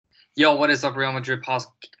Yo, what is up, Real Madrid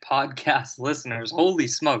podcast listeners? Holy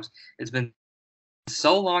smokes. It's been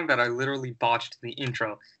so long that I literally botched the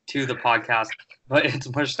intro to the podcast, but it's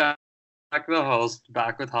Mushtaq, the host,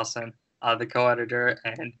 back with Hassan, the co-editor,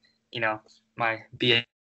 and, my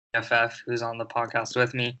BFF who's on the podcast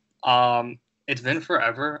with me. It's been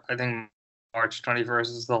forever. I think March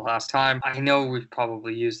 21st is the last time. I know we've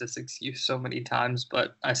probably used this excuse so many times,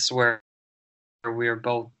 but I swear we are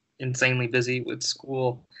both insanely busy with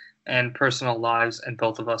school and personal lives, and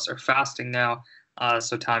both of us are fasting now,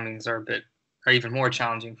 so timings are even more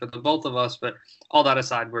challenging for the both of us. But all that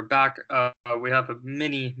aside, we're back. We have a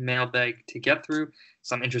mini mailbag to get through,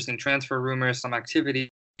 some interesting transfer rumors, some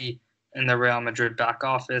activity in the Real Madrid back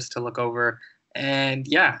office to look over, and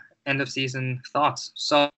yeah, end of season thoughts.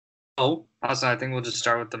 So, Hassan, I think we'll just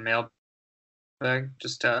start with the mailbag,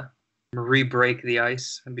 just to re-break the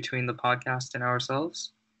ice between the podcast and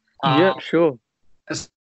ourselves. Yeah, sure.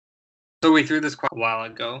 So we threw this quite a while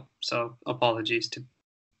ago, so apologies to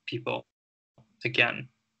people. Again,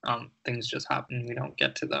 things just happen. We don't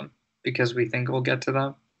get to them because we think we'll get to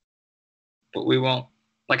them, but we won't.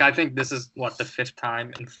 Like, I think this is, the fifth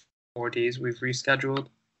time in 4 days we've rescheduled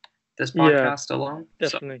this podcast alone.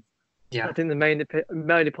 Definitely. So, yeah. I think the main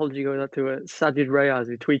apology goes out to Sajid Reyes,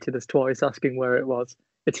 who tweeted us twice asking where it was.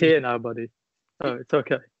 It's here now, buddy. Oh, it's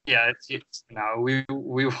okay. Yeah, it's now. We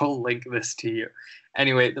will link this to you.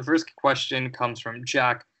 Anyway, the first question comes from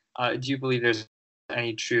Jack. Do you believe there's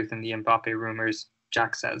any truth in the Mbappe rumors?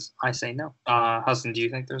 Jack says. I say no. Hassan, do you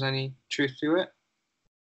think there's any truth to it?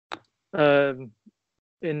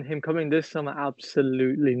 In him coming this summer,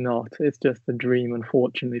 absolutely not. It's just a dream,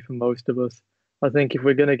 unfortunately, for most of us. I think if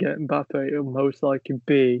we're going to get Mbappe, it'll most likely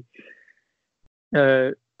be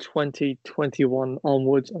 2021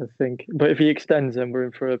 onwards, I think. But if he extends, then we're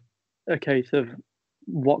in for a case of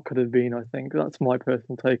what could have been, I think. That's my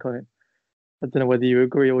personal take on it. I don't know whether you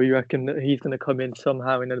agree or you reckon that he's going to come in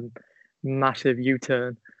somehow in a massive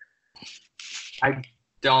U-turn. I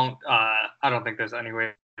don't think there's any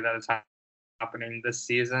way that it's happening this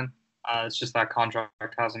season. It's just that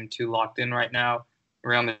contract has him too locked in right now.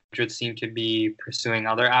 Real Madrid seem to be pursuing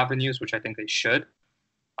other avenues, which I think they should.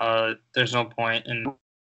 There's no point in,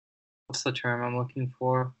 what's the term I'm looking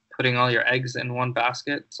for? Putting all your eggs in one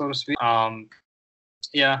basket, so to speak.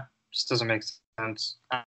 Yeah, just doesn't make sense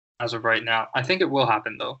as of right now. I think it will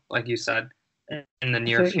happen, though, like you said, in the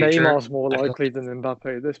near future. Neymar's more likely than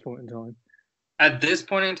Mbappe at this point in time. At this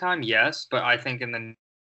point in time, yes, but I think in the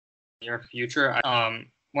near future,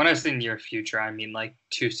 when I say near future, I mean like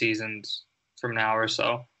 2 seasons from now or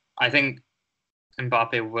so. I think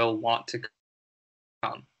Mbappe will want to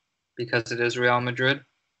come because it is Real Madrid,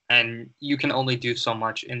 and you can only do so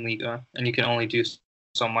much in Liga, and you can only do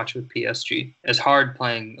so much with PSG. It's hard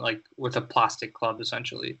playing like with a plastic club,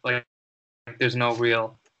 essentially. Like, there's no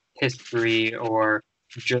real history or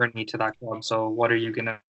journey to that club. So what are you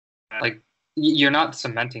gonna, like? You're not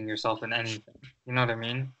cementing yourself in anything. You know what I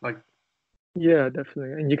mean? Like, yeah,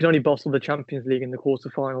 definitely. And you can only bottle the Champions League in the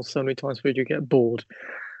quarterfinals so many times before you get bored.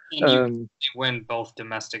 And you win both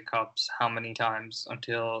domestic cups how many times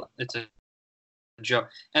until it's a joke?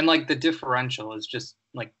 And like the differential is just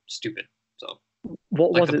like stupid. So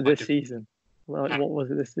what was it this season? Like, what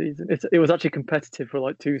was it this season? It was actually competitive for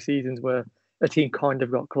like 2 seasons where a team kind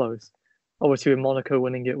of got close. Obviously, with Monaco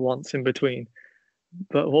winning it once in between.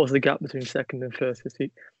 But what was the gap between second and first this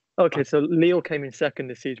season? Okay, so Lille came in second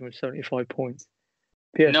this season with 75 points.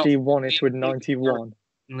 PSG won it with 91.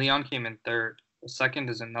 Lyon came in third. The second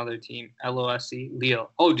is another team, LOSC, Lille.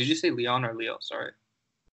 Oh, did you say Lyon or Lille? Sorry.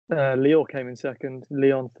 Lille came in second,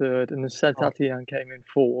 Lyon third, and then Saint-Étienne came in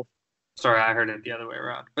fourth. Sorry, I heard it the other way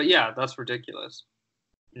around. But yeah, that's ridiculous.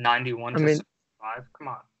 91 to 75. Come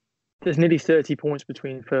on. There's nearly 30 points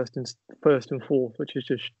between first and fourth, which is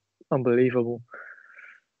just unbelievable.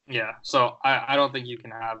 Yeah, so I don't think you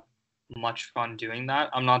can have much fun doing that.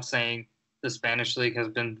 I'm not saying the Spanish league has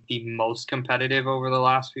been the most competitive over the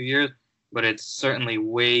last few years, but it's certainly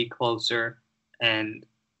way closer, and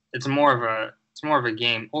it's more of a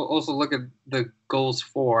game. Also, look at the goals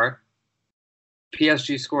for.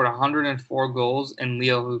 PSG scored 104 goals, and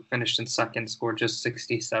Lille, who finished in second, scored just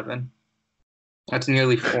 67. That's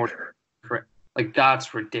nearly 40. Like,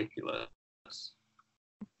 that's ridiculous.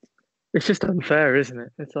 It's just unfair, isn't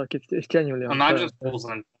it? It's like it's genuinely unfair. Imagine goals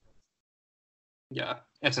and yeah,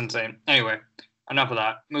 it's insane. Anyway, enough of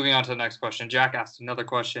that. Moving on to the next question. Jack asked another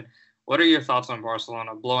question. What are your thoughts on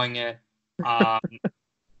Barcelona blowing it? I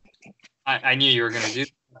knew you were going to do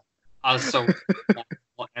that. So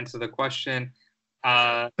I'll answer the question.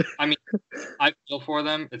 I mean, I feel for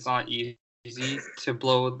them. It's not easy to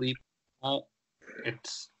blow a lead.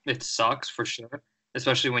 It's it sucks for sure,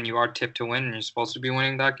 especially when you are tipped to win and you're supposed to be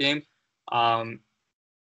winning that game. Um,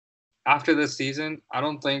 After this season, I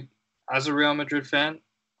don't think, as a Real Madrid fan,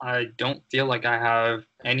 I don't feel like I have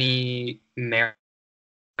any merit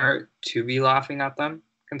to be laughing at them,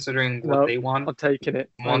 considering what No, they won. I'm taking it.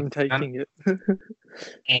 Once I'm again. taking it.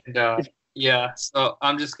 And yeah, so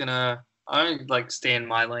I'm like stay in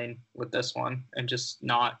my lane with this one and just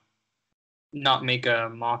not make a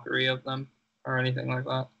mockery of them or anything like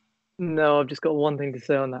that. No, I've just got one thing to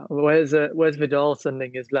say on that. Where's Vidal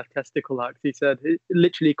sending his left testicle out? He said,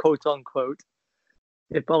 literally, quote unquote,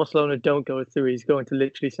 if Barcelona don't go through, he's going to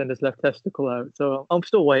literally send his left testicle out. So I'm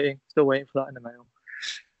still waiting for that in the mail.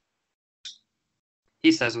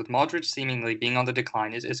 He says, with Modric seemingly being on the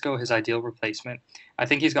decline, is Isco his ideal replacement? I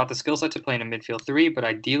think he's got the skill set to play in a midfield three, but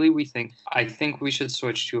ideally I think we should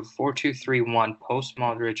switch to a 4-2-3-1 post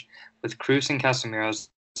Modric with Kroos and Casemiro as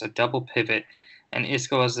a double pivot and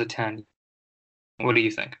Isco as the 10. What do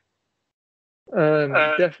you think?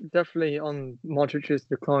 Definitely on Modric's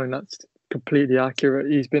decline, that's completely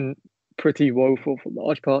accurate. He's been pretty woeful for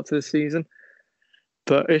large parts of the season.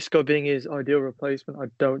 But Isco being his ideal replacement, I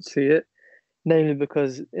don't see it. Namely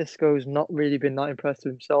because Isco's not really been that impressed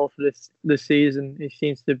with himself this season. He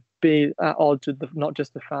seems to be at odds with not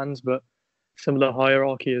just the fans, but some of the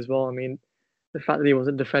hierarchy as well. I mean, the fact that he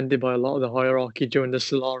wasn't defended by a lot of the hierarchy during the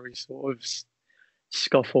Solari sort of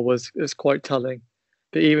scuffle was quite telling.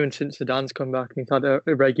 But even since Zidane's come back and he's had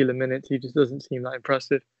irregular minutes, he just doesn't seem that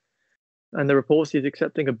impressive. And the reports he's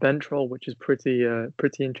accepting a bench role, which is pretty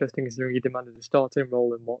interesting considering he demanded a starting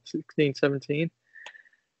role in 16, 17.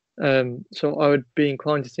 So I would be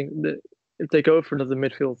inclined to think that if they go for another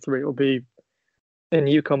midfield three, it'll be a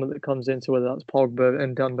newcomer that comes in, so whether that's Pogba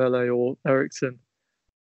and Dembele or Eriksen,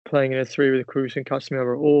 playing in a three with Kroos and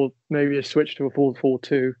Casemiro, or maybe a switch to a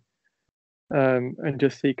 4-4-2, and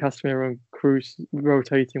just see Casemiro and Kroos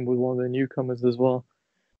rotating with one of the newcomers as well.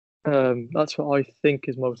 That's what I think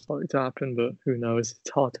is most likely to happen, but who knows?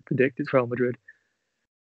 It's hard to predict. It's Real Madrid.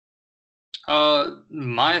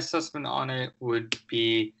 My assessment on it would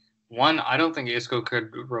be one, I don't think Isco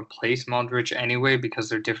could replace Modric anyway because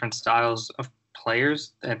they're different styles of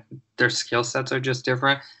players and their skill sets are just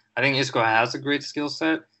different. I think Isco has a great skill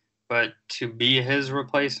set, but to be his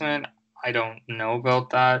replacement, I don't know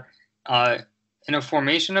about that. In a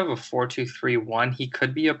formation of a 4-2-3-1, he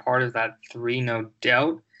could be a part of that three, no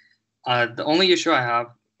doubt. The only issue I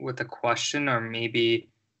have with the question, or maybe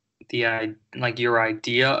your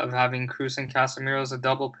idea of having Kroos and Casemiro as a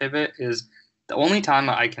double pivot, is the only time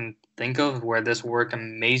I can think of where this worked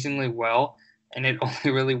amazingly well, and it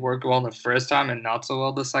only really worked well the first time and not so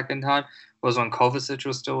well the second time, was when Kovacic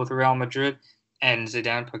was still with Real Madrid and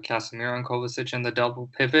Zidane put Casemiro and Kovacic in the double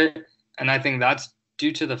pivot. And I think that's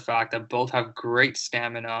due to the fact that both have great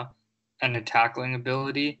stamina and a tackling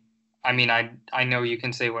ability. I mean, I know you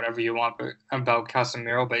can say whatever you want about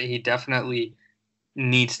Casemiro, but he definitely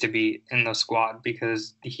needs to be in the squad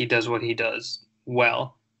because he does what he does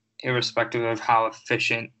well, irrespective of how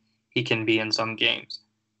efficient he can be in some games.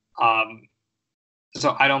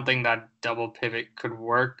 So I don't think that double pivot could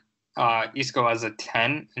work. Isco as a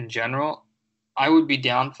 10 in general, I would be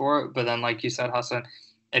down for it. But then, like you said, Hassan,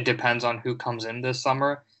 it depends on who comes in this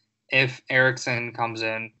summer. If Eriksen comes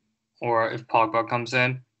in or if Pogba comes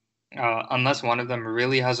in, unless one of them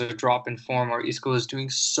really has a drop in form or Isco is doing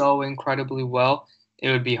so incredibly well, it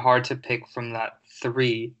would be hard to pick from that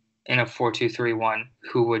three in a 4-2-3-1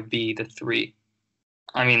 who would be the three.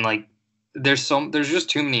 I mean, like, there's just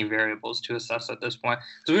too many variables to assess at this point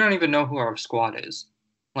because we don't even know who our squad is.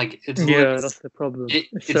 Like, that's the problem.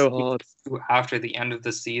 It's so hard after the end of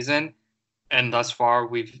the season, and thus far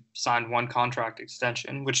we've signed one contract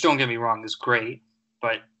extension, which, don't get me wrong, is great,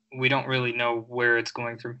 but we don't really know where it's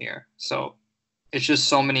going from here. So it's just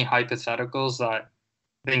so many hypotheticals that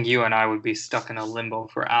I think you and I would be stuck in a limbo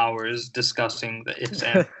for hours discussing the ifs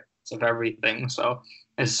and buts of everything. So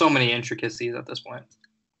there's so many intricacies at this point.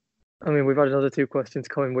 I mean, we've had another two questions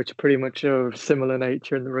coming, which are pretty much of similar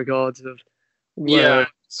nature in the regards of. Yeah, I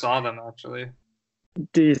saw them actually.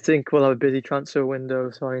 Do you think we'll have a busy transfer window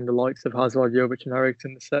signing the likes of Hazard, Jovic, and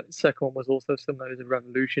Eriksen? The second one was also similar. There's a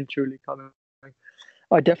revolution truly coming.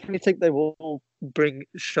 I definitely think they will bring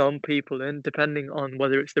some people in, depending on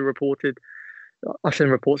whether it's the reported. I've seen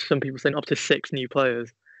reports, some people saying up to 6 new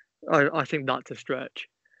players. I think that's a stretch.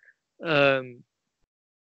 I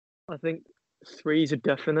think 3 is a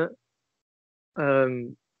definite.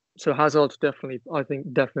 So Hazard's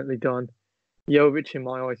definitely done. Jovic, in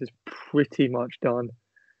my eyes, is pretty much done.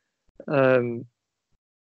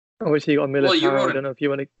 Obviously, you got Militao. I don't know if you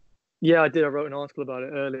want to. Yeah, I did. I wrote an article about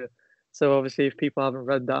it earlier. So obviously, if people haven't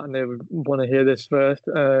read that and they would want to hear this first,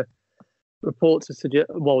 reports are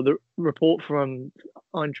the report from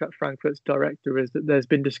Eintracht Frankfurt's director is that there's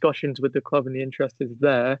been discussions with the club and the interest is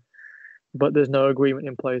there, but there's no agreement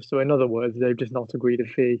in place. So in other words, they've just not agreed a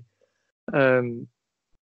fee.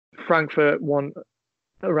 Frankfurt want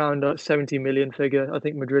around a 70 million figure. I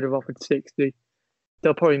think Madrid have offered 60.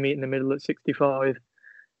 They'll probably meet in the middle at 65,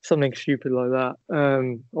 something stupid like that.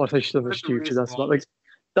 Or I say something stupid.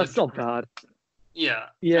 That's not bad. Yeah.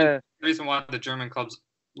 Yeah. And the reason why the German clubs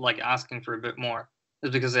like asking for a bit more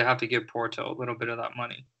is because they have to give Porto a little bit of that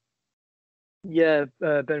money. Yeah,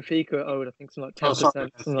 Benfica owed I think something like 10%,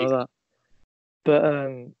 something like that. But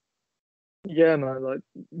yeah, man, like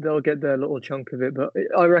they'll get their little chunk of it. But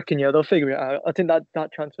I reckon, yeah, they'll figure it out. I think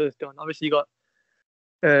that transfer is done. Obviously, you got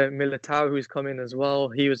Militao who's come in as well.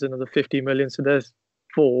 He was another 50 million, so there's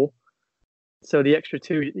 4. So the extra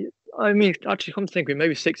 2. I mean, actually, come to think of it,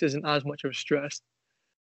 maybe 6 isn't as much of a stress.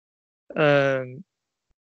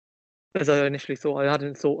 As I initially thought.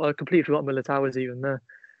 I completely forgot Militao was even there.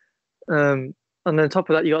 And then on top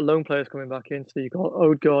of that, you got loan players coming back in. So you got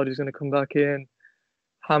Odegaard who's going to come back in.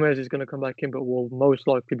 James is going to come back in, but will most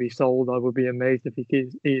likely be sold. I would be amazed if he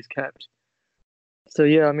is kept. So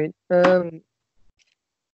yeah, I mean,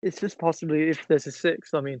 it's just possibly if there's a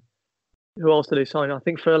 6. I mean, who else do they sign? I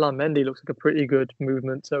think Ferland Mendy looks like a pretty good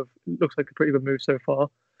movement. So looks like a pretty good move so far.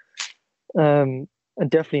 And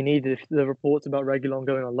definitely needed if the reports about Reguilon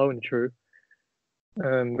going on loan are true.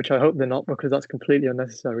 Which I hope they're not, because that's completely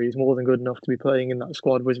unnecessary. He's more than good enough to be playing in that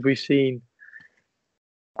squad, which we've seen.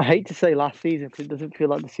 I hate to say last season because it doesn't feel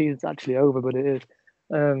like the season's actually over, but it is.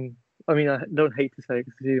 I mean, I don't hate to say it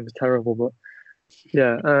because the season was terrible, but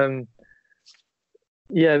yeah.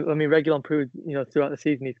 Yeah, I mean, Reguilon proved, throughout the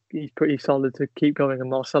season he's pretty solid to keep going, and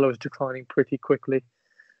Marcelo is declining pretty quickly.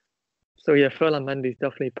 So yeah, Ferland Mendy is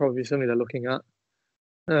definitely probably something they're looking at.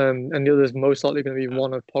 And the other's most likely going to be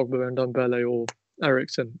one of Pogba and Ndombele or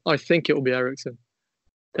Eriksen. I think it will be Eriksen.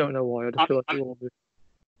 Don't know why. I just feel like it will be.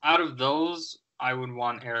 Out of those, I would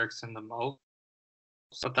want Eriksen the most.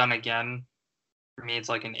 But then again, for me, it's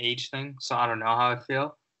like an age thing, so I don't know how I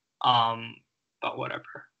feel. But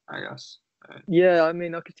whatever, I guess. Yeah, I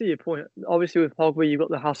mean, I can see your point. Obviously, with Pogba, you've got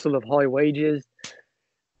the hassle of high wages,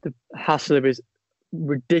 the hassle of his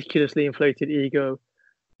ridiculously inflated ego,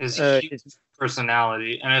 his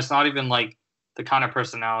personality, and it's not even like the kind of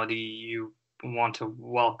personality you want to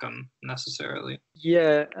welcome necessarily.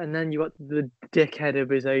 Yeah, and then you got the dickhead of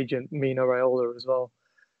his agent, Mino Raiola, as well,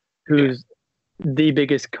 who's the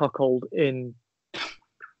biggest cuckold in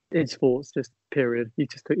sports, just period. He's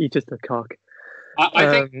just a cock.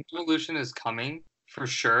 I think evolution is coming for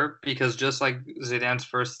sure, because just like Zidane's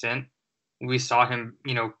first stint, we saw him,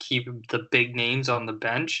 keep the big names on the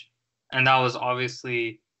bench, and that was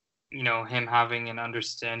obviously, him having an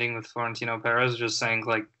understanding with Florentino Perez, just saying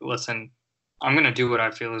like, listen, I'm gonna do what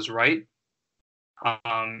I feel is right.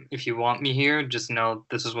 If you want me here, just know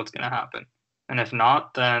this is what's gonna happen, and if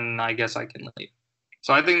not, then I guess I can leave.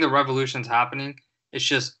 So I think the revolution's happening. It's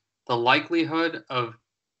just the likelihood of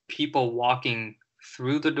people walking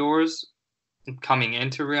through the doors coming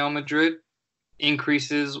into Real Madrid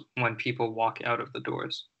increases when people walk out of the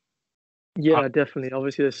doors. Yeah, definitely.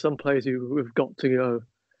 Obviously, there's some players who've got to go.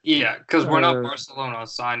 Yeah, because we're not Barcelona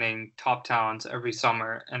signing top talents every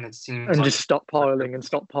summer, and it seems and just stockpiling and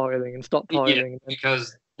stockpiling and stockpiling. Yeah,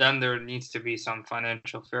 because then there needs to be some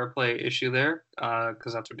financial fair play issue there,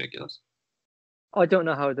 because that's ridiculous. I don't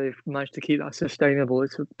know how they've managed to keep that sustainable.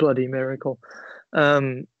 It's a bloody miracle.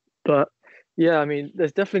 But yeah, I mean,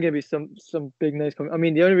 there's definitely going to be some big names coming. I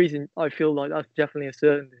mean, the only reason I feel like that's definitely a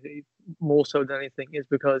certainty, more so than anything, is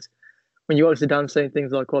because when you watch Zidane saying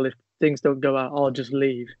things like, well, if things don't go out, I'll just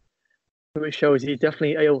leave. Which shows he's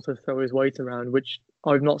definitely able to throw his weight around, which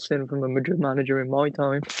I've not seen from a Madrid manager in my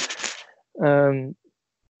time.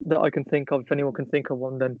 That I can think of. If anyone can think of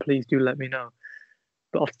one, then please do let me know.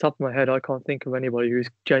 But off the top of my head, I can't think of anybody who's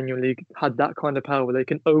genuinely had that kind of power where they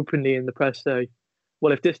can openly in the press say,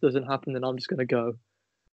 well, if this doesn't happen, then I'm just going to go.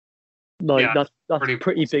 Like, yeah, that's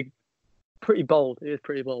pretty big, pretty bold. It is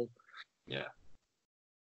pretty bold. Yeah.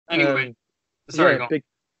 Anyway, sorry, yeah, big.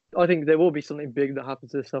 I think there will be something big that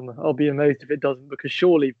happens this summer. I'll be amazed if it doesn't, because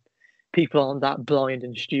surely people aren't that blind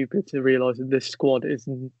and stupid to realise that this squad is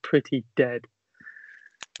pretty dead.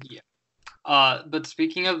 Yeah. But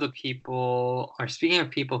speaking of people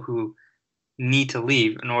who need to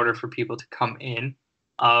leave in order for people to come in,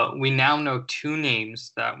 we now know 2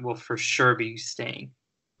 names that will for sure be staying,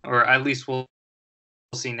 or at least we'll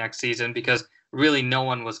see next season, because really no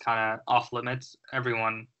one was kind of off limits.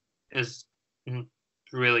 Everyone is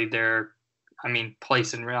really there I mean,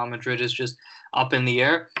 place in Real Madrid is just up in the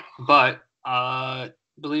air. But I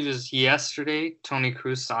believe it was yesterday, Toni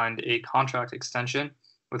Kroos signed a contract extension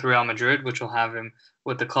with Real Madrid, which will have him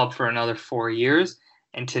with the club for another 4 years.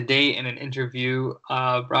 And today, in an interview,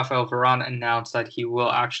 Rafael Varane announced that he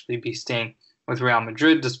will actually be staying with Real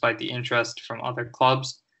Madrid despite the interest from other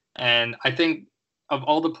clubs. And I think of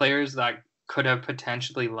all the players that could have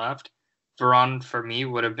potentially left, Varane for me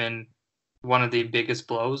would have been one of the biggest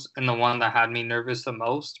blows and the one that had me nervous the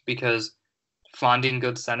most because finding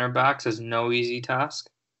good center backs is no easy task.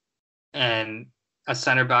 And a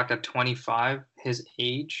center back at 25, his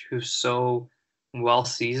age, who's so well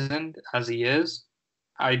seasoned as he is,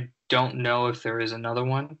 I don't know if there is another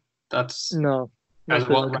one that's No, as that's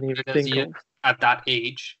what well I can even rounded as think he of. is at that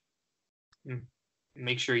age.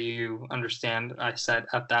 Make sure you understand I said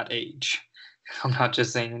at that age. I'm not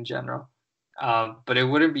just saying in general. But it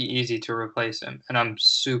wouldn't be easy to replace him, and I'm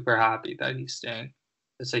super happy that he's staying.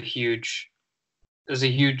 It's a huge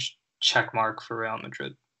check mark for Real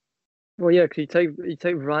Madrid. Well, yeah, because you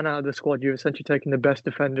take Varane out of the squad, you're essentially taking the best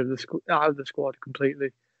defender of out of the squad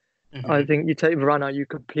completely. Mm-hmm. I think you take Varane out, you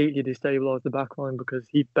completely destabilise the back line because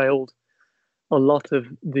he bailed a lot of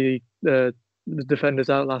the defenders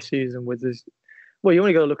out last season with his. Well, you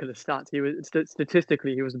only got to look at the stats. He was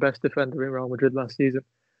statistically he was the best defender in Real Madrid last season.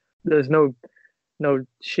 There's no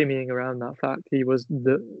shimmying around that fact. He was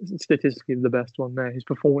statistically the best one there. His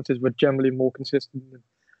performances were generally more consistent than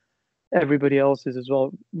everybody else's as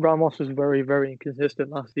well. Ramos was very, very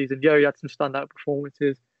inconsistent last season. Yeah, he had some standout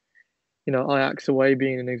performances. You know, Ajax away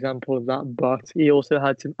being an example of that, but he also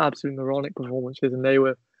had some absolute moronic performances, and they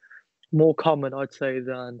were more common, I'd say,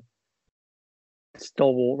 than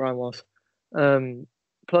stalwart Ramos.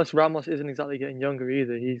 Plus, Ramos isn't exactly getting younger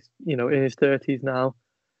either. He's, you know, in his 30s now.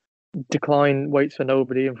 Decline waits for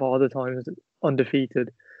nobody, and Father Time is undefeated.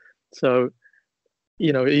 So,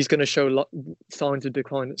 you know, he's going to show signs of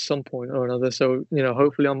decline at some point or another. So, you know,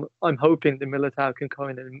 hopefully, I'm hoping the Militao can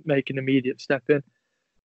kind of make an immediate step in,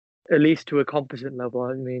 at least to a competent level.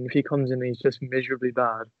 I mean, if he comes in and he's just miserably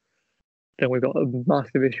bad, then we've got a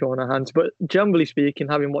massive issue on our hands. But generally speaking,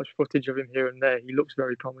 having watched footage of him here and there, he looks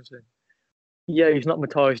very promising. Yeah, he's not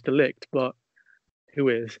Matthias de Ligt, but who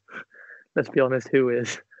is? Let's be honest, who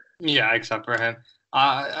is? Yeah, except for him.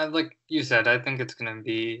 I like you said, I think it's gonna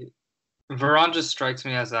be Varane just strikes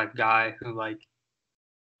me as that guy who, like,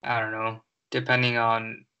 I don't know, depending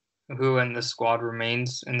on who in the squad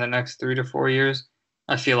remains in the next 3 to 4 years,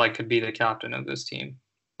 I feel like could be the captain of this team.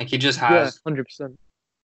 Like he just Yeah, has 100%.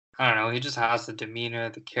 I don't know, he just has the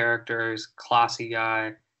demeanor, the character, he's a classy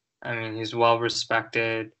guy. I mean, he's well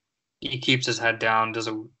respected. He keeps his head down, does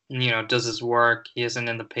his work. He isn't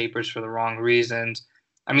in the papers for the wrong reasons.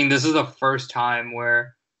 I mean, this is the first time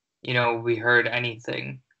where, we heard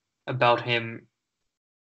anything about him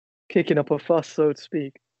Kicking up a fuss, so to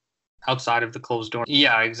speak. outside of the closed door.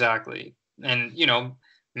 Yeah, exactly. And,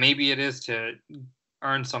 maybe it is to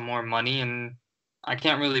earn some more money, and I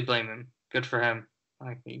can't really blame him. Good for him.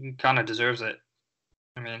 Like, he kind of deserves it.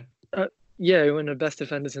 I mean, yeah, one of the best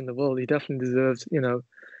defenders in the world. He definitely deserves,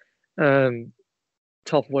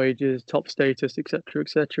 top wages, top status, etc.,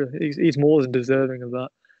 etc. He's more than deserving of that.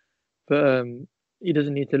 But he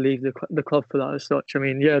doesn't need to leave the club for that as such. I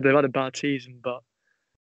mean, yeah, they've had a bad season, but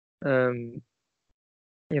they're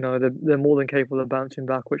more than capable of bouncing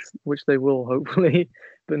back, which they will hopefully.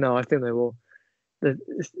 But no, I think they will.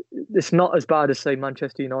 It's not as bad as, say,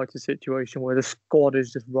 Manchester United situation where the squad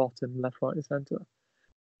is just rotten left, right, and centre.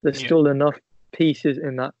 There's still enough pieces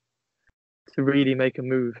in that to really make a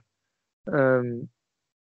move.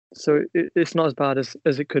 So it's not as bad as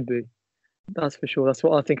it could be. That's for sure. That's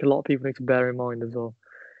what I think a lot of people need to bear in mind as well.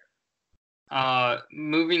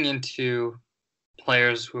 Moving into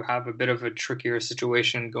players who have a bit of a trickier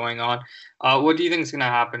situation going on, what do you think is going to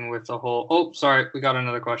happen with the whole... Oh, sorry, we got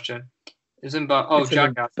another question. It's an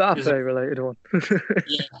Mbappe related one.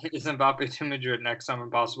 Yeah, is Mbappe to Madrid next summer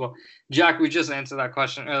possible? Jack, we just answered that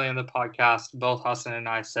question earlier in the podcast. Both Hassan and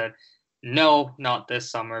I said, no, not this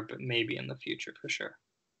summer, but maybe in the future for sure.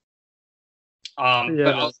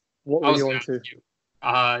 But what were you on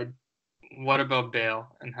to? What about Bale,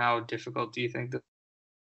 and how difficult do you think the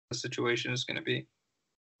situation is going to be?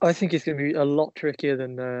 I think it's going to be a lot trickier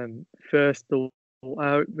than first thought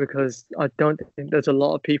out, because I don't think there's a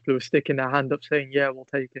lot of people who are sticking their hand up saying, yeah, we'll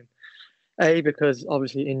take him. A, because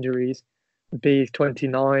obviously injuries. B, he's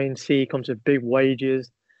 29. C, comes with big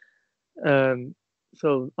wages.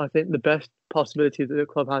 So I think the best possibility that the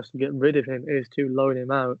club has to get rid of him is to loan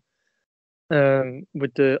him out,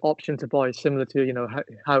 with the option to buy, similar to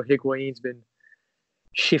how Higuain's been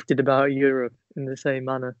shifted about Europe in the same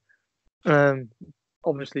manner.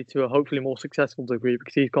 Obviously to a hopefully more successful degree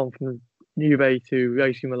because he's gone from Juve to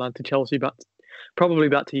AC Milan to Chelsea, probably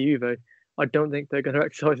back to Juve. I don't think they're going to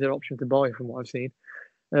exercise their option to buy, from what I've seen.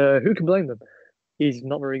 Who can blame them? He's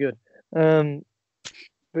not very good.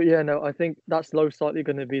 But yeah, no, I think that's most likely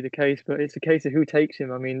going to be the case. But it's a case of who takes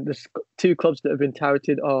him. I mean, the two clubs that have been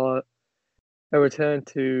touted are a return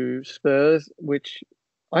to Spurs, which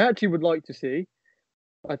I actually would like to see.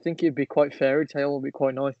 I think it'd be quite fairy tale. It'd be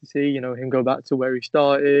quite nice to see, him go back to where he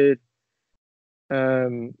started.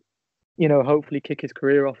 Hopefully kick his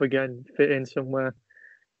career off again, fit in somewhere.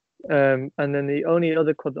 And then the only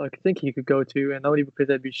other club that I could think he could go to, and only because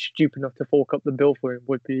they'd be stupid enough to fork up the bill for him,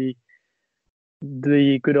 would be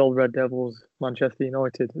the good old Red Devils, Manchester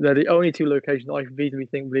United. They're the only two locations I reasonably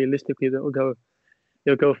think realistically that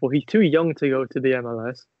he'll go for. He's too young to go to the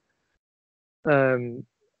MLS.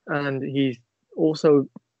 And he's also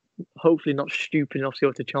hopefully not stupid enough to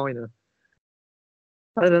go to China.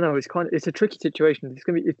 I don't know. It's a tricky situation. It's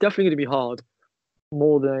definitely going to be hard.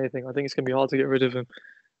 More than anything, I think it's going to be hard to get rid of him.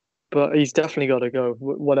 But he's definitely got to go.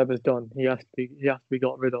 Whatever's done, he has to be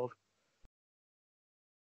got rid of.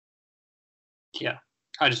 Yeah,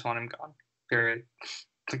 I just want him gone. Period.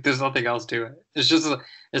 Like, there's nothing else to it.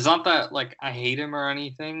 It's not that like I hate him or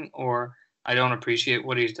anything, or I don't appreciate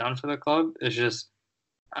what he's done for the club. It's just,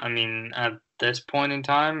 I mean, at this point in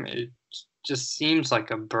time, it just seems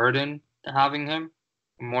like a burden having him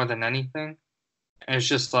more than anything. And it's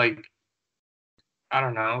just like, I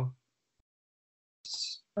don't know.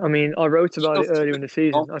 I mean, I wrote about it earlier in the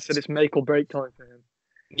season. I said it's make or break time for him.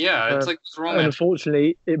 Yeah, it's like what's wrong. And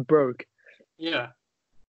unfortunately, it broke. Yeah.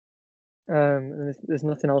 And there's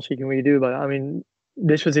nothing else you can really do about it. I mean,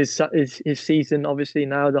 this was his season. Obviously,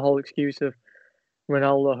 now the whole excuse of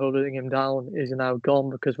Ronaldo holding him down is now gone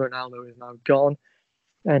because Ronaldo is now gone,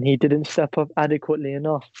 and he didn't step up adequately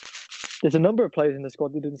enough. There's a number of players in the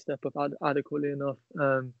squad that didn't step up adequately enough,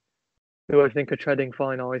 who I think are treading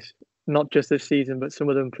fine ice. Not just this season, but some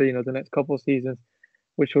of them for the next couple of seasons,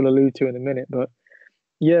 which we'll allude to in a minute. But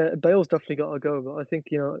yeah, Bale's definitely got to go. But I think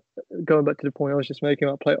going back to the point I was just making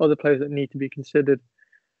about other players that need to be considered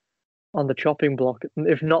on the chopping block,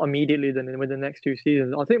 if not immediately, then within the next 2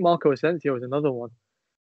 seasons. I think Marco Asensio is another one.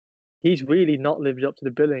 He's really not lived up to the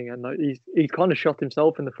billing, and he's kind of shot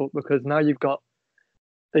himself in the foot because now you've got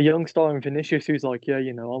a young star in Vinicius who's like, yeah,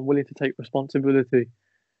 I'm willing to take responsibility.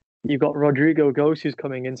 You've got Rodrigo Gos who's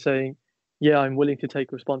coming in saying, yeah, I'm willing to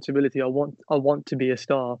take responsibility. I want to be a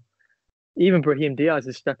star. Even Brahim Diaz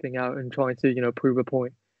is stepping out and trying to, prove a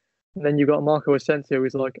point. And then you've got Marco Asensio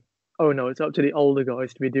who's like, oh no, it's up to the older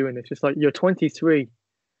guys to be doing this. It's like, you're 23.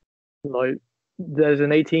 Like, there's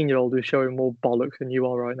an 18-year-old who's showing more bollocks than you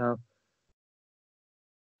are right now.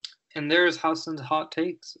 And there's Hassan's hot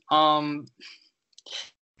takes.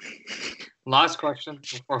 Last question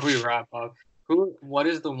before we wrap up. What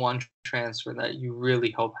is the one transfer that you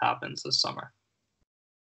really hope happens this summer?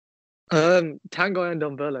 Tanguy and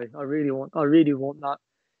Ndombele. I really want that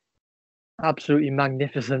absolutely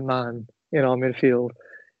magnificent man in our midfield.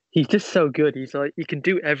 He's just so good. He's like, he can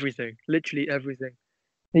do everything, literally everything.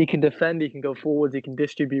 He can defend, he can go forwards, he can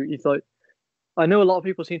distribute. He's like, I know a lot of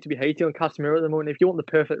people seem to be hating on Casemiro at the moment. If you want the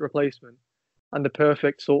perfect replacement and the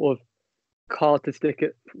perfect sort of card to stick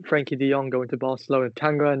at Frankie de Jong going to Barcelona,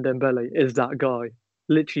 Tanguy and Dembele is that guy.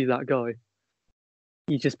 Literally that guy.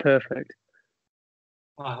 He's just perfect.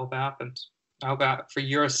 Well, I hope it happens. I hope for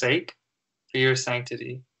your sake, for your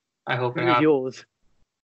sanctity, I hope it Who happens. is yours?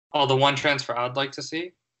 Oh, the one transfer I'd like to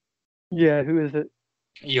see? Yeah, who is it?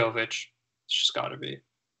 Jovic. It's just got to be.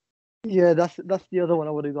 Yeah, that's the other one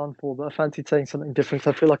I would have gone for, but I fancied saying something different.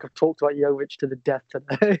 I feel like I've talked about Jovic to the death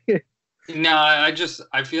today. No,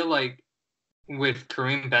 I feel like with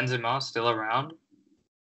Karim Benzema still around,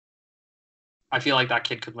 I feel like that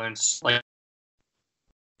kid could learn like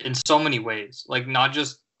in so many ways. Like not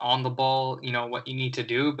just on the ball, what you need to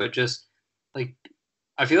do, but just like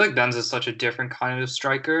I feel like Benz is such a different kind of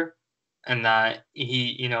striker, and that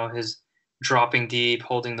he, his dropping deep,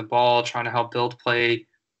 holding the ball, trying to help build play.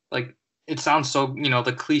 Like it sounds so,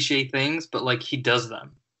 the cliche things, but like he does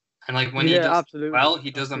them, and like when he does absolutely. well,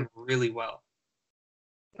 he does them really well.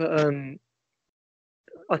 But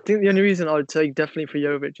I think the only reason I would say definitely for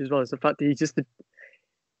Jovic as well is the fact that he's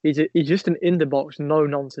just an in the box, no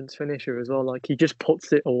nonsense finisher as well. Like he just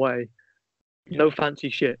puts it away, no fancy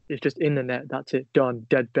shit. It's just in the net. That's it, done,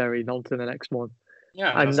 dead buried. On to the next one.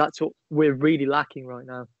 Yeah, and that's what we're really lacking right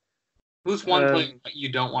now. Who's one player that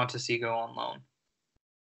you don't want to see go on loan?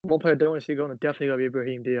 One player I don't want to see go on, definitely got to be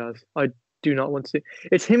Brahim Diaz. I do not want to see.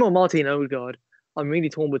 It's him or Martin Odegaard. I'm really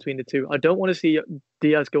torn between the two. I don't want to see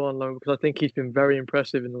Diaz go on loan because I think he's been very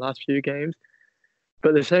impressive in the last few games.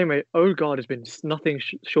 But the same way, Odegaard has been nothing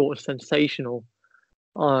short of sensational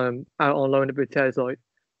out on loan at Vitesse. Like,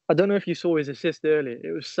 I don't know if you saw his assist earlier.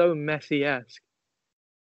 It was so Messi-esque.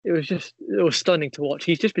 It was stunning to watch.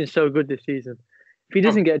 He's just been so good this season. If he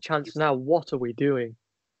doesn't get a chance now, what are we doing?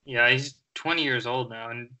 Yeah, he's 20 years old now,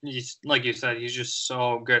 and he's like you said, he's just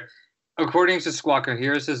so good. According to Squawker,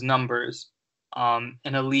 here's his numbers.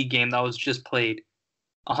 In a league game that was just played: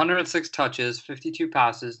 106 touches, 52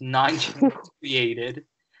 passes, 9 chances created,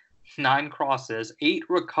 9 crosses, 8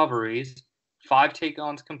 recoveries, 5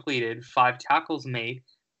 take-ons completed, 5 tackles made,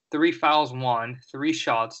 3 fouls won, 3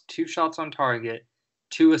 shots, 2 shots on target,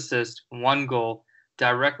 2 assists, 1 goal,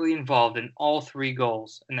 directly involved in all 3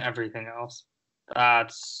 goals and everything else.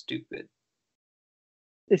 That's stupid.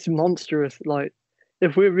 It's monstrous. Like,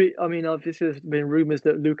 if I mean, obviously there's been rumours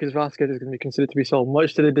that Lucas Vazquez is going to be considered to be sold,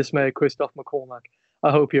 much to the dismay of Christoph McCormack.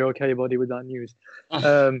 I hope you're okay, buddy, with that news.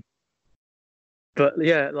 But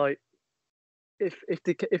yeah, like, if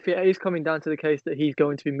it is coming down to the case that he's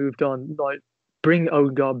going to be moved on, like, bring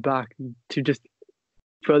Odegaard back to just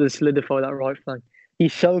further solidify that right flank.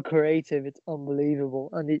 He's so creative; it's unbelievable,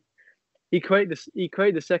 and he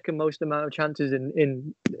created the second most amount of chances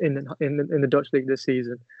in the Dutch league this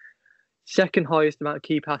season. Second highest amount of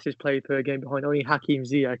key passes played per game behind only Hakim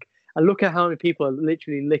Ziyech. And look at how many people are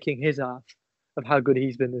literally licking his ass of how good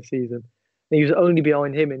he's been this season. And he was only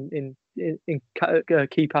behind him in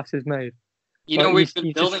key passes made. You know, we've been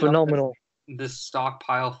he's building just phenomenal. This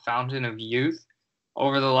stockpile fountain of youth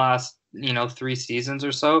over the last 3 seasons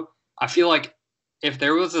or so. I feel like if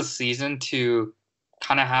there was a season to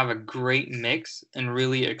kind of have a great mix and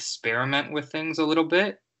really experiment with things a little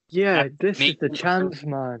bit. Yeah, this is the chance,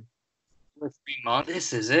 man. For 3 months,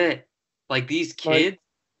 this is it. Like these kids,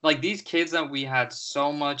 these kids that we had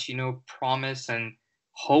so much, promise and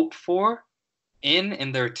hope for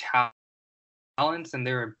in their talents and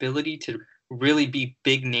their ability to really be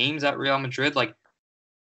big names at Real Madrid. Like,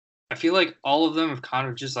 I feel like all of them have kind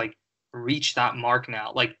of just like reached that mark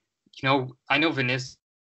now. Like, I know Vinicius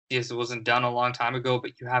wasn't done a long time ago,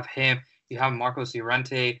 but you have him, you have Marcos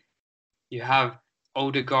Llorente, you have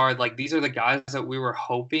Odegaard. Like, these are the guys that we were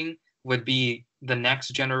hoping would be the next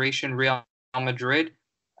generation Real Madrid.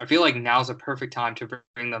 I feel like now's a perfect time to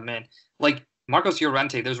bring them in. Like, Marcos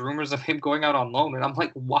Llorente, there's rumors of him going out on loan, and I'm like,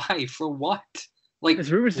 why? For what? Like,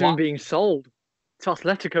 there's rumors of him being sold to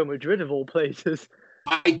Atletico Madrid, of all places.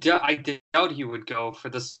 I doubt he would go for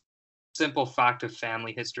the simple fact of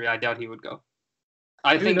family history. I doubt he would go.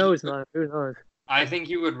 Who knows, man? Who knows? I think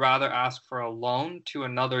he would rather ask for a loan to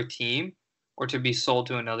another team or to be sold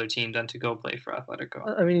to another team than to go play for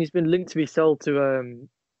Atletico. I mean, he's been linked to be sold to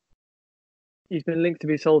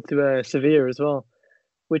Sevilla as well,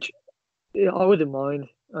 which I wouldn't mind.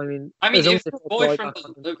 I mean, if the boy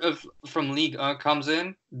from League comes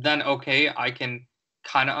in, then okay, I can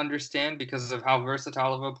kind of understand because of how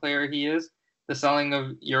versatile of a player he is, the selling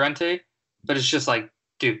of Llorente. But it's just like,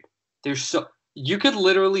 dude, you could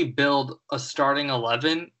literally build a starting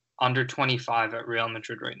 11 under 25 at Real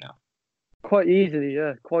Madrid right now. Quite easily,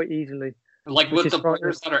 yeah, quite easily. Like, with the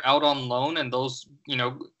players that are out on loan and those,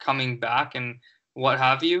 coming back and what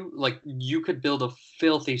have you, like, you could build a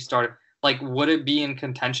filthy start. Like, would it be in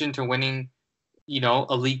contention to winning,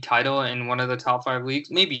 a league title in one of the top 5 leagues?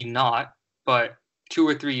 Maybe not, but 2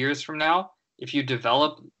 or 3 years from now, if you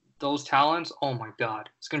develop those talents, oh my God,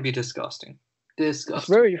 it's going to be disgusting. It's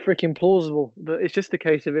very freaking plausible, but it's just a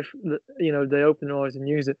case of if they open their eyes and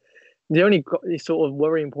use it. The only sort of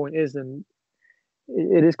worrying point is, and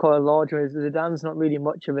it is quite a large one, is Zidane's not really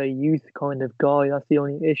much of a youth kind of guy. That's the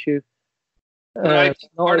only issue. Not as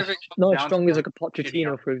strong as like a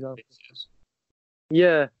Pochettino, for example.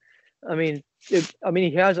 Yeah, I mean,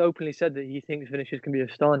 he has openly said that he thinks Vinicius can be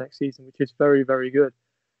a star next season, which is very, very good.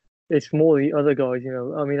 It's more the other guys,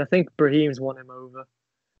 I mean, I think Brahim's won him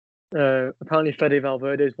over. Apparently, Fede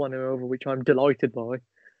Valverde's won him over, which I'm delighted by.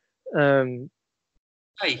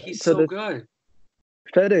 Hey, he's so good.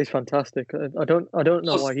 Fede is fantastic. I don't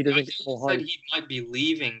know why he doesn't get more hype. Said he might be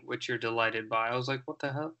leaving, which you're delighted by. I was like, what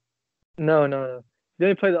the hell? No. The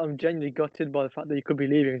only player that I'm genuinely gutted by the fact that he could be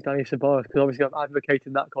leaving is Dani Ceballos, because obviously I've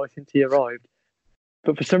advocated that guy since he arrived.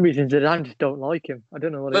 But for some reason, Zidane just don't like him. I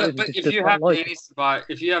don't know what it is. But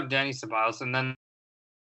if you have Dani Ceballos, and then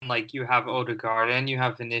like you have Odegaard and you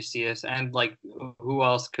have Vinicius and like who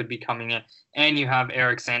else could be coming in, and you have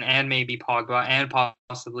Eriksen and maybe Pogba and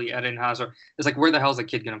possibly Eden Hazard, it's like, where the hell is the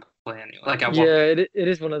kid gonna play anyway? Like, it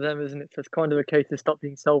is one of them, isn't it? So it's kind of a case to stop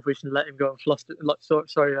being selfish and let him go and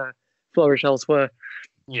flourish elsewhere.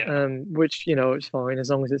 Yeah. Which, it's fine as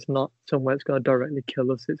long as it's not somewhere that's going to directly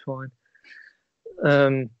kill us. It's fine.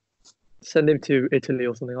 Um, Send him to Italy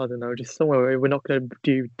or something. I don't know, just somewhere where we're not going to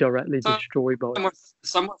do directly destroy by.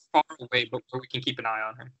 Somewhat far away, but where we can keep an eye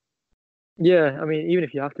on him. Yeah, I mean, even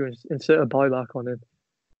if you have to insert a buyback on him.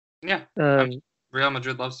 Yeah. Real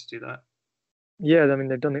Madrid loves to do that. Yeah, I mean,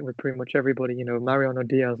 they've done it with pretty much everybody. Mariano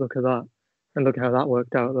Diaz, look at that. And look at how that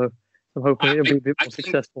worked out, though. So I'm hoping it'll be a bit more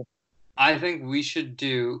successful. I think we should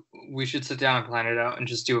sit down and plan it out and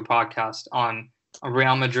just do a podcast on a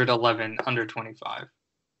Real Madrid 11 under 25.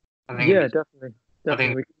 Definitely.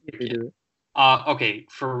 We can do it. Okay,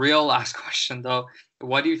 for real, last question, though.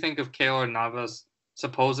 What do you think of Keylor Navas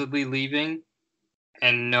supposedly leaving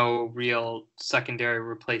and no real secondary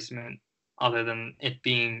replacement other than it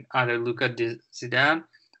being either Luka Zidane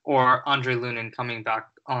or Andre Lunin coming back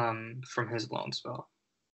from his loan spell?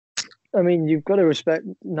 I mean, you've got to respect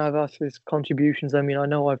Navas' contributions. I mean, I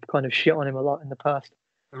know I've kind of shit on him a lot in the past.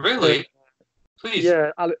 Really? Please.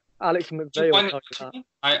 Yeah, Alex McVale.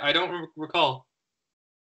 I don't recall.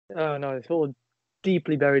 Oh, no, it's all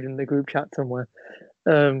deeply buried in the group chat somewhere.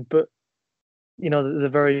 But, the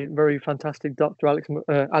very, very fantastic Dr.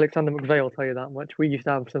 Alexander McVale will tell you that much. We used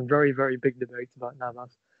to have some very, very big debates about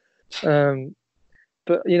Navas.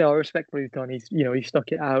 But, I respect what he's done. He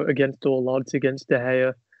stuck it out against all odds, against De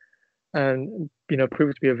Gea, and,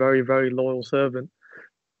 proved to be a very, very loyal servant.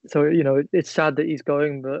 So, it's sad that he's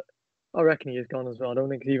going, but I reckon he is gone as well. I don't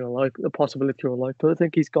think he's even like a possibility or like, but I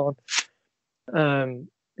think he's gone.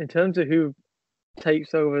 In terms of who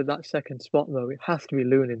takes over that second spot, though, it has to be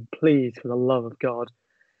Lunin. Please, for the love of God,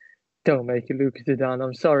 don't make it Lucas Zidane.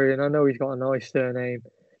 I'm sorry, and I know he's got a nice surname,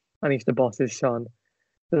 and he's the boss's son.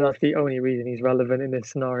 So that's the only reason he's relevant in this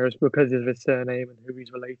scenario is because of his surname and who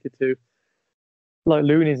he's related to. Like,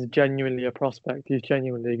 Lunin's genuinely a prospect. He's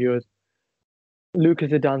genuinely good.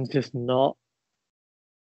 Lucas Zidane's just not.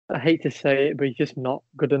 I hate to say it, but he's just not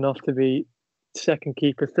good enough to be second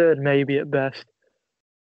keeper, third maybe at best.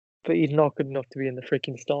 But he's not good enough to be in the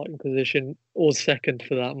freaking starting position or second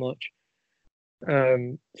for that much.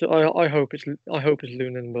 So I hope it's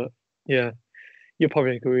Lunin, but yeah, you'll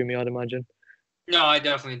probably agree with me, I'd imagine. No, I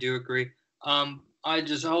definitely do agree. I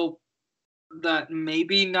just hope that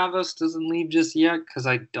maybe Navas doesn't leave just yet because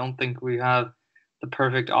I don't think we have the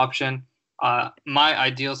perfect option. My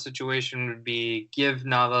ideal situation would be give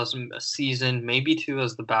Navas a season, maybe two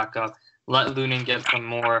as the backup. Let Lunin get some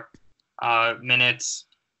more minutes,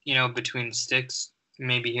 between sticks,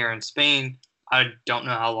 maybe here in Spain. I don't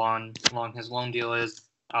know how long his loan deal is.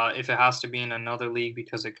 If it has to be in another league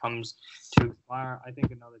because it comes to expire, I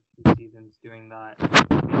think another 2 seasons doing that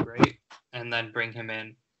would be great. And then bring him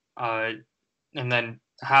in, and then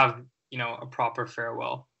have a proper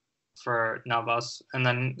farewell for Navas, and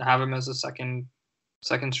then have him as a second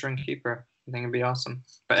string keeper. I think it'd be awesome.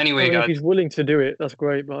 But anyway, guys, if he's willing to do it, that's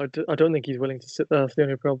great. But I don't think he's willing to sit there. That's the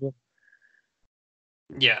only problem.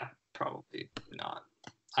 Yeah, probably not.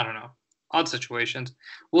 I don't know. Odd situations.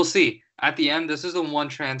 We'll see. At the end, this is the one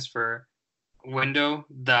transfer window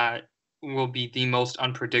that will be the most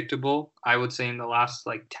unpredictable, I would say, in the last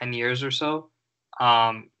 10 years or so.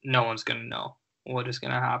 No one's going to know what is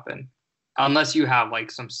going to happen. Unless you have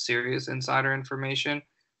some serious insider information,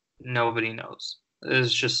 nobody knows.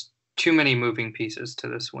 There's just too many moving pieces to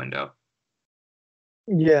this window.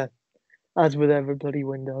 Yeah, as with every bloody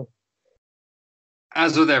window.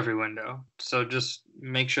 As with every window. So just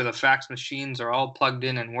make sure the fax machines are all plugged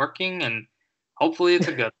in and working, and hopefully it's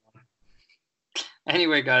a good one.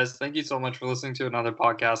 Anyway, guys, thank you so much for listening to another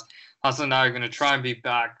podcast. Hassan and I are going to try and be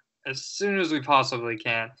back as soon as we possibly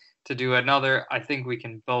can to do another. I think we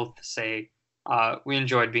can both say we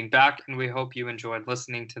enjoyed being back, and we hope you enjoyed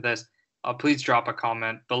listening to this. Please drop a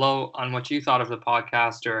comment below on what you thought of the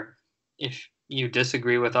podcast, or if you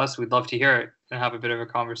disagree with us, we'd love to hear it and have a bit of a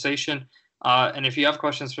conversation. And if you have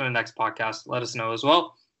questions for the next podcast, let us know as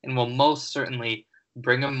well, and we'll most certainly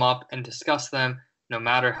bring them up and discuss them, no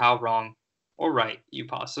matter how wrong or right you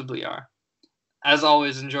possibly are. As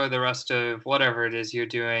always, enjoy the rest of whatever it is you're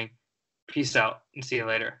doing. Peace out, and see you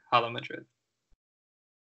later. Hala Madrid.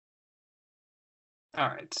 All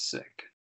right, sick.